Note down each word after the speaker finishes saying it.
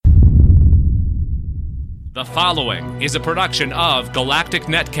The following is a production of Galactic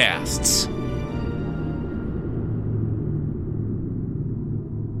Netcasts.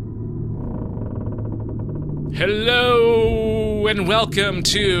 Hello, and welcome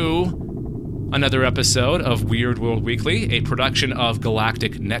to another episode of Weird World Weekly, a production of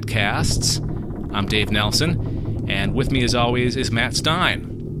Galactic Netcasts. I'm Dave Nelson, and with me as always is Matt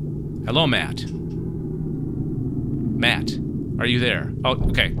Stein. Hello, Matt. Matt, are you there? Oh,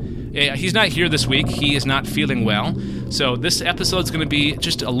 okay. He's not here this week. He is not feeling well. So this episode's going to be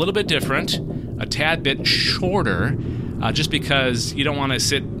just a little bit different, a tad bit shorter, just because you don't want to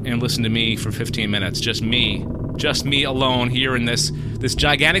sit and listen to me for 15 minutes. Just me alone here in this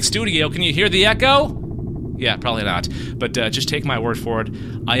gigantic studio. Can you hear the echo? Yeah, probably not. But just take my word for it.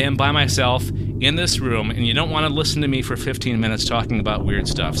 I am by myself in this room, and you don't want to listen to me for 15 minutes talking about weird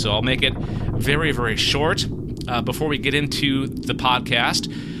stuff. So I'll make it very, very short. Before we get into the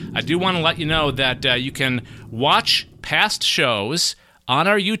podcast, I do want to let you know that you can watch past shows on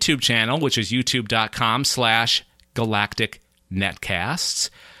our YouTube channel, which is youtube.com/Galactic Netcasts.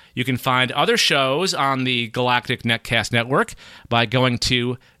 You can find other shows on the Galactic Netcast Network by going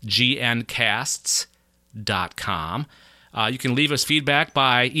to gncasts.com. You can leave us feedback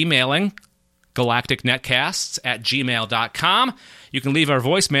by emailing galacticnetcasts@gmail.com. You can leave our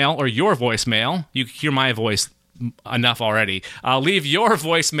voicemail, or your voicemail. You hear my voice enough already. I'll leave your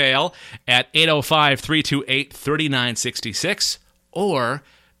voicemail at 805-328-3966, or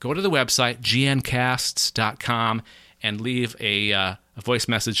go to the website gncasts.com and leave a voice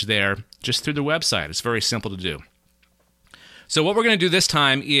message there just through the website. It's very simple to do. So what we're going to do this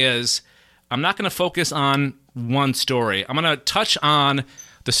time is I'm not going to focus on one story. I'm going to touch on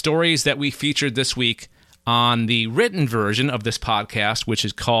the stories that we featured this week on the written version of this podcast, which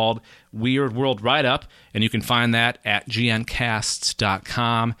is called Weird World Write-Up, and you can find that at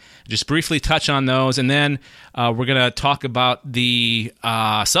gncasts.com. Just briefly touch on those, and then we're going to talk about the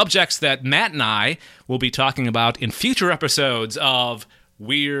subjects that Matt and I will be talking about in future episodes of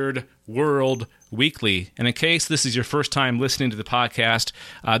Weird World Weekly. And in case this is your first time listening to the podcast,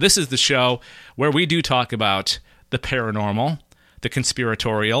 this is the show where we do talk about the paranormal, the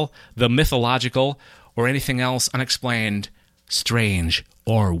conspiratorial, the mythological, or anything else unexplained, strange,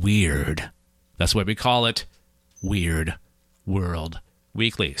 or weird. That's what we call it, Weird World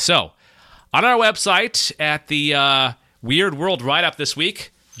Weekly. So, on our website at the Weird World Write-Up this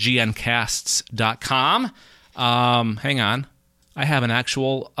week, gncasts.com, hang on, I have an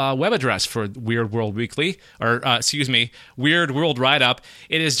actual web address for Weird World Weekly, or, Weird World Write-Up.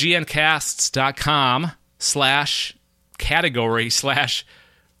 It is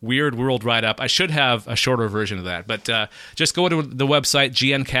gncasts.com/category/Weird World Write-Up. I should have a shorter version of that, but just go to the website,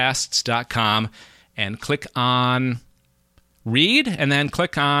 gncasts.com, and click on Read, and then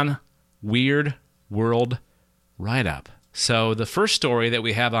click on Weird World Write-Up. So the first story that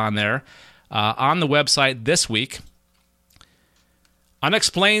we have on there, on the website this week,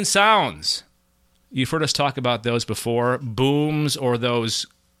 unexplained sounds. You've heard us talk about those before, booms, or those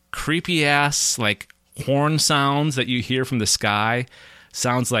creepy-ass, like, horn sounds that you hear from the sky.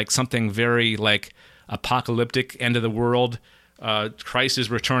 Sounds like something very, like, apocalyptic, end of the world, Christ is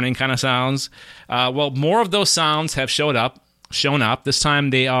returning kind of sounds. Well, more of those sounds have shown up. This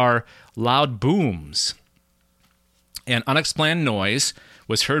time they are loud booms. An unexplained noise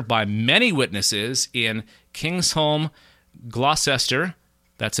was heard by many witnesses in Kingsholm, Gloucester,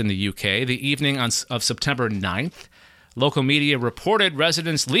 that's in the UK, the evening of September 9th. Local media reported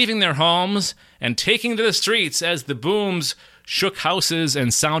residents leaving their homes and taking to the streets as the booms shook houses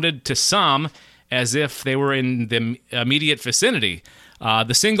and sounded to some as if they were in the immediate vicinity.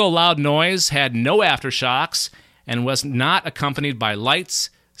 The single loud noise had no aftershocks and was not accompanied by lights,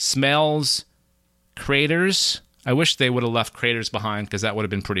 smells, craters. I wish they would have left craters behind, because that would have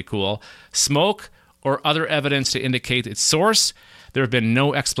been pretty cool. Smoke or other evidence to indicate its source. There have been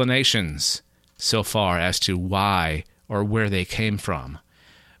no explanations so far as to why or where they came from.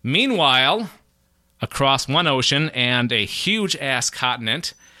 Meanwhile, across one ocean and a huge-ass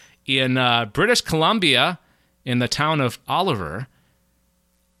continent, in British Columbia, in the town of Oliver,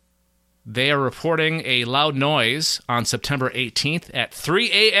 they are reporting a loud noise on September 18th at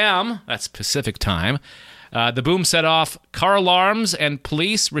 3 a.m., that's Pacific time. The boom set off car alarms, and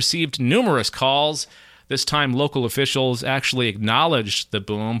police received numerous calls. This time, local officials actually acknowledged the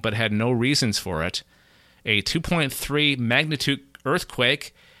boom, but had no reasons for it. A 2.3 magnitude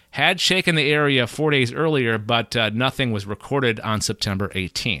earthquake had shaken the area 4 days earlier, but nothing was recorded on September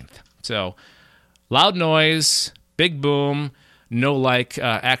 18th. So, loud noise, big boom, no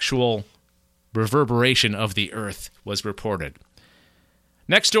actual reverberation of the earth was reported.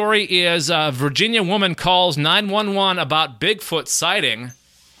 Next story is a Virginia woman calls 911 about Bigfoot sighting,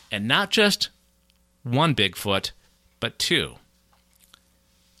 and not just one Bigfoot, but two.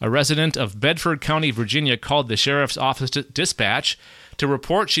 A resident of Bedford County, Virginia, called the sheriff's office dispatch to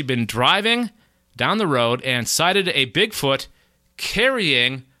report she'd been driving down the road and sighted a Bigfoot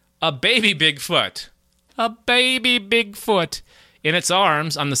carrying a baby Bigfoot. A baby Bigfoot in its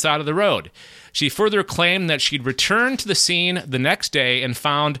arms on the side of the road. She further claimed that she'd returned to the scene the next day and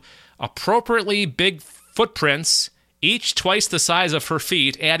found appropriately big footprints, each twice the size of her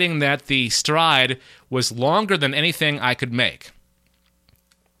feet, adding that the stride was longer than anything I could make.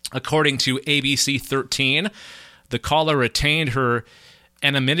 According to ABC 13, the caller retained her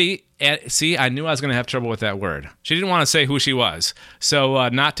anonymity. See, I knew I was going to have trouble with that word. She didn't want to say who she was, so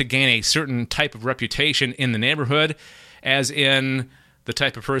not to gain a certain type of reputation in the neighborhood, as in the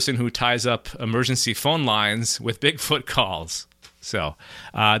type of person who ties up emergency phone lines with Bigfoot calls. So,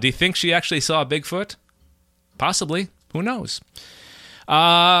 do you think she actually saw Bigfoot? Possibly. Who knows?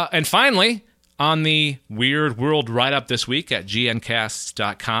 And finally, on the Weird World write-up this week at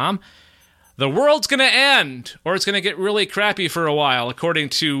gncasts.com, the world's going to end, or it's going to get really crappy for a while, according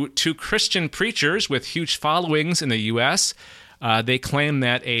to two Christian preachers with huge followings in the U.S. They claim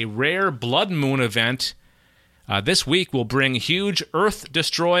that a rare blood moon event this week will bring huge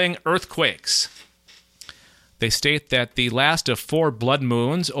earth-destroying earthquakes. They state that the last of 4 blood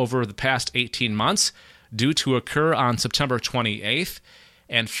moons over the past 18 months, due to occur on September 28th,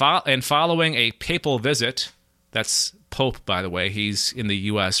 and following a papal visit, that's Pope, by the way, he's in the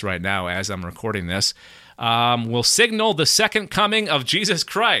U.S. right now as I'm recording this, will signal the second coming of Jesus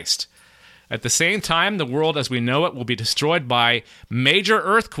Christ. At the same time, the world as we know it will be destroyed by major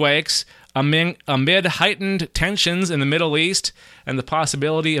earthquakes amid heightened tensions in the Middle East and the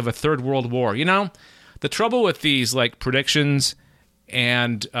possibility of a third world war. You know, the trouble with these predictions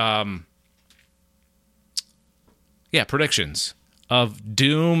and predictions of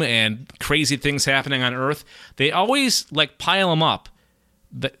doom and crazy things happening on Earth, they always pile them up.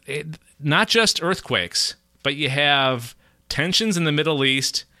 Not just earthquakes, but you have tensions in the Middle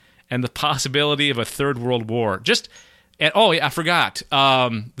East and the possibility of a third world war. I forgot,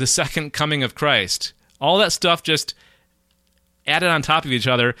 the second coming of Christ. All that stuff just added on top of each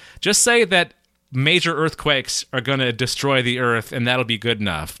other. Just say that major earthquakes are going to destroy the Earth, and that'll be good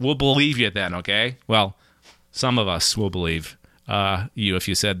enough. We'll believe you then, okay? Well, some of us will believe you if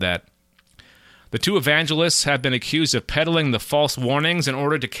you said that. The two evangelists have been accused of peddling the false warnings in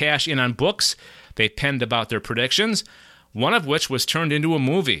order to cash in on books they penned about their predictions, one of which was turned into a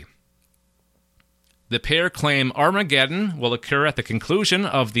movie. The pair claim Armageddon will occur at the conclusion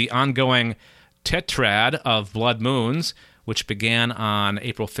of the ongoing tetrad of blood moons, which began on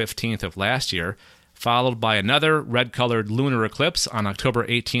April 15th of last year, followed by another red-colored lunar eclipse on October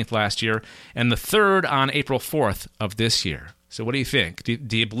 18th last year, and the third on April 4th of this year. So what do you think?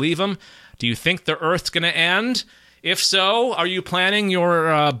 Do you believe them? Do you think the Earth's going to end? If so, are you planning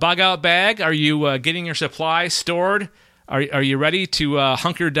your bug-out bag? Are you getting your supplies stored? Are you ready to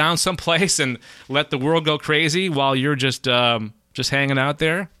hunker down someplace and let the world go crazy while you're just hanging out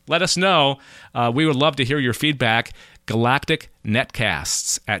there? Let us know. We would love to hear your feedback.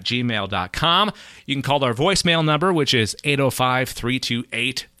 galacticnetcasts@gmail.com. You can call our voicemail number, which is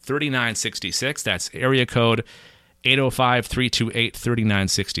 805-328-3966. That's area code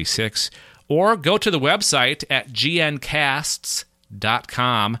 805-328-3966. Or go to the website at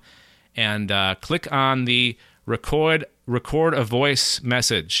gncasts.com and click on the record a voice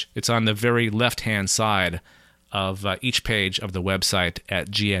message. It's on the very left-hand side of each page of the website at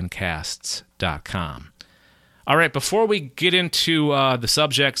gncasts.com. All right, before we get into the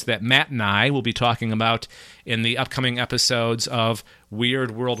subjects that Matt and I will be talking about in the upcoming episodes of Weird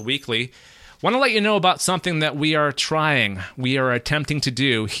World Weekly, I want to let you know about something that we are attempting to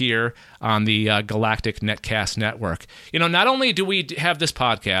do here on the Galactic Netcast Network. You know, not only do we have this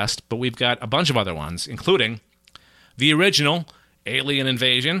podcast, but we've got a bunch of other ones, including the original Alien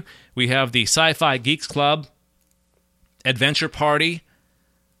Invasion. We have the Sci-Fi Geeks Club, Adventure Party,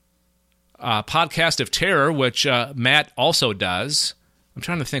 Podcast of Terror, which Matt also does. I'm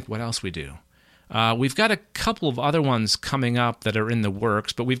trying to think what else we do. We've got a couple of other ones coming up that are in the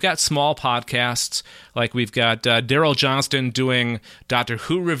works, but we've got small podcasts, like we've got Daryl Johnston doing Doctor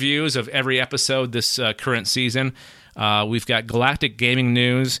Who reviews of every episode this current season. We've got Galactic Gaming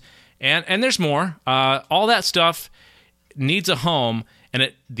News, and there's more. All that stuff needs a home,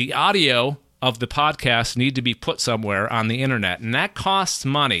 and the audio of the podcast need to be put somewhere on the internet, and that costs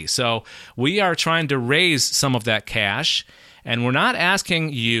money. So we are trying to raise some of that cash, and we're not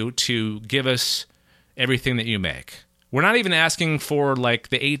asking you to give us everything that you make. We're not even asking for like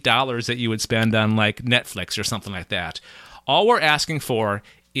the $8 that you would spend on like Netflix or something like that. All we're asking for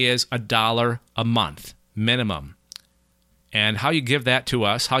is $1 a month minimum. And how you give that to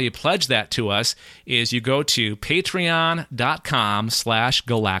us, how you pledge that to us, is you go to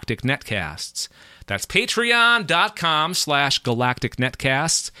patreon.com/galacticnetcasts. That's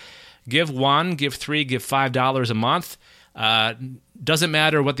patreon.com/galacticnetcasts. Give $1, give $3, give $5 a month. Doesn't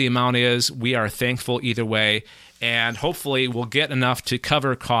matter what the amount is. We are thankful either way. And hopefully we'll get enough to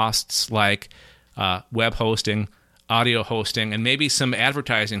cover costs like web hosting, audio hosting, and maybe some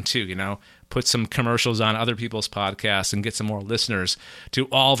advertising too, you know. Put some commercials on other people's podcasts and get some more listeners to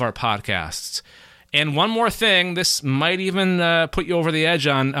all of our podcasts. And one more thing, this might even put you over the edge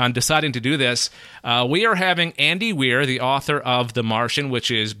on deciding to do this. We are having Andy Weir, the author of The Martian, which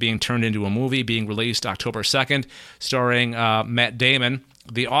is being turned into a movie, being released October 2nd, starring Matt Damon.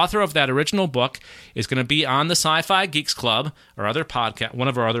 The author of that original book is going to be on the Sci-Fi Geeks Club, or one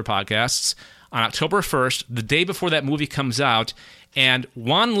of our other podcasts, on October 1st, the day before that movie comes out. And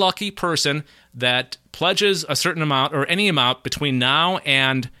one lucky person that pledges a certain amount, or any amount, between now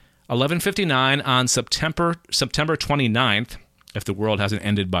and 11:59 on September 29th, if the world hasn't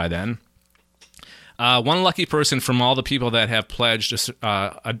ended by then. One lucky person from all the people that have pledged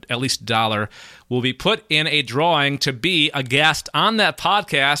at least $1 will be put in a drawing to be a guest on that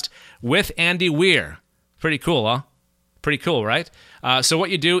podcast with Andy Weir. Pretty cool, huh? Pretty cool, right? So what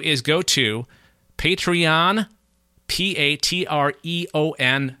you do is go to Patreon,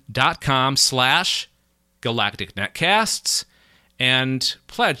 patreon.com/galacticnetcasts, and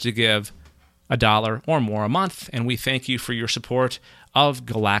pledge to give $1 or more a month. And we thank you for your support of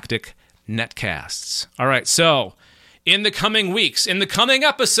Galactic Netcasts. All right, so in the coming weeks, in the coming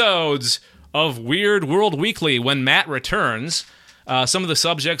episodes of Weird World Weekly, when Matt returns, some of the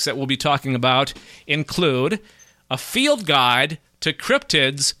subjects that we'll be talking about include a field guide to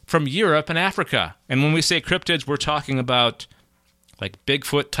cryptids from Europe and Africa. And when we say cryptids, we're talking about like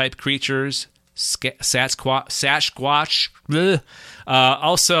Bigfoot-type creatures, Sasquatch,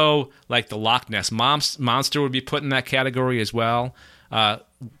 also like the Loch Ness Monster would be put in that category as well.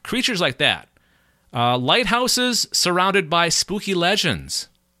 Creatures like that. Lighthouses surrounded by spooky legends.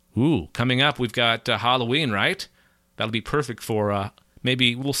 Ooh, coming up, we've got Halloween, right? That'll be perfect for,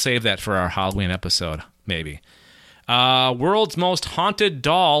 maybe we'll save that for our Halloween episode, maybe. World's most haunted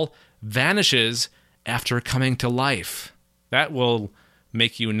doll vanishes after coming to life. That will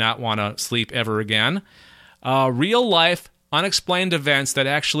make you not want to sleep ever again. Real-life, unexplained events that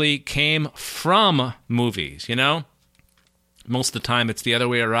actually came from movies, you know? Most of the time, it's the other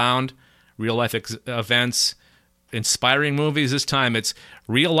way around. Real-life events, inspiring movies. This time, it's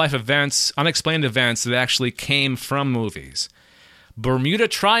real-life events, unexplained events that actually came from movies. Bermuda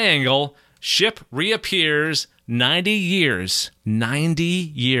Triangle, ship reappears 90 years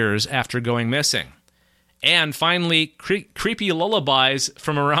after going missing. And finally, creepy lullabies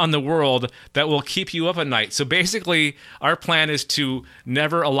from around the world that will keep you up at night. So basically, our plan is to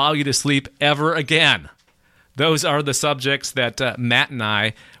never allow you to sleep ever again. Those are the subjects that Matt and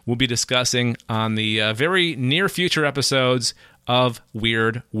I will be discussing on the very near future episodes of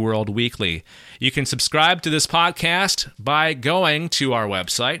Weird World Weekly. You can subscribe to this podcast by going to our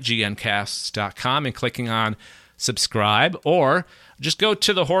website, gncasts.com, and clicking on subscribe, or just go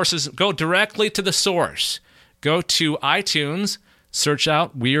directly to the source. Go to iTunes, search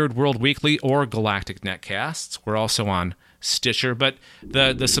out Weird World Weekly or Galactic Netcasts. We're also on Stitcher, but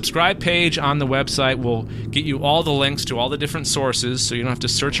the subscribe page on the website will get you all the links to all the different sources, so you don't have to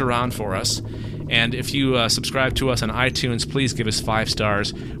search around for us. And if you subscribe to us on iTunes, please give us 5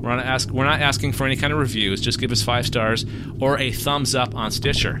 stars. We're not asking for any kind of reviews. Just give us 5 stars or a thumbs up on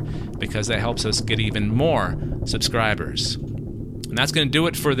Stitcher, because that helps us get even more subscribers. And that's going to do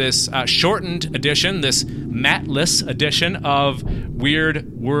it for this shortened edition, this Matt-less edition of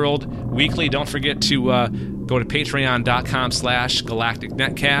Weird World Weekly. Don't forget to go to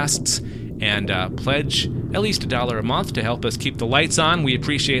patreon.com/galacticnetcasts and pledge at least $1 a month to help us keep the lights on. We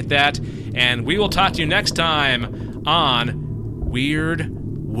appreciate that. And we will talk to you next time on Weird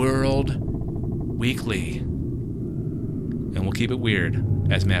World Weekly. And we'll keep it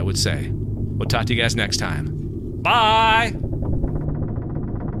weird, as Matt would say. We'll talk to you guys next time. Bye!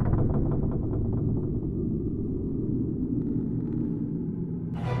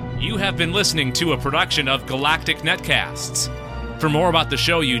 You have been listening to a production of Galactic Netcasts. For more about the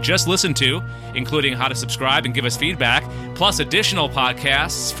show you just listened to, including how to subscribe and give us feedback, plus additional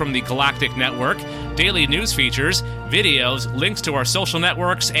podcasts from the Galactic Network, daily news features, videos, links to our social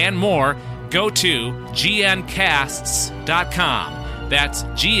networks, and more, go to gncasts.com. That's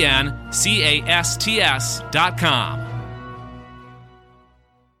gncasts.com.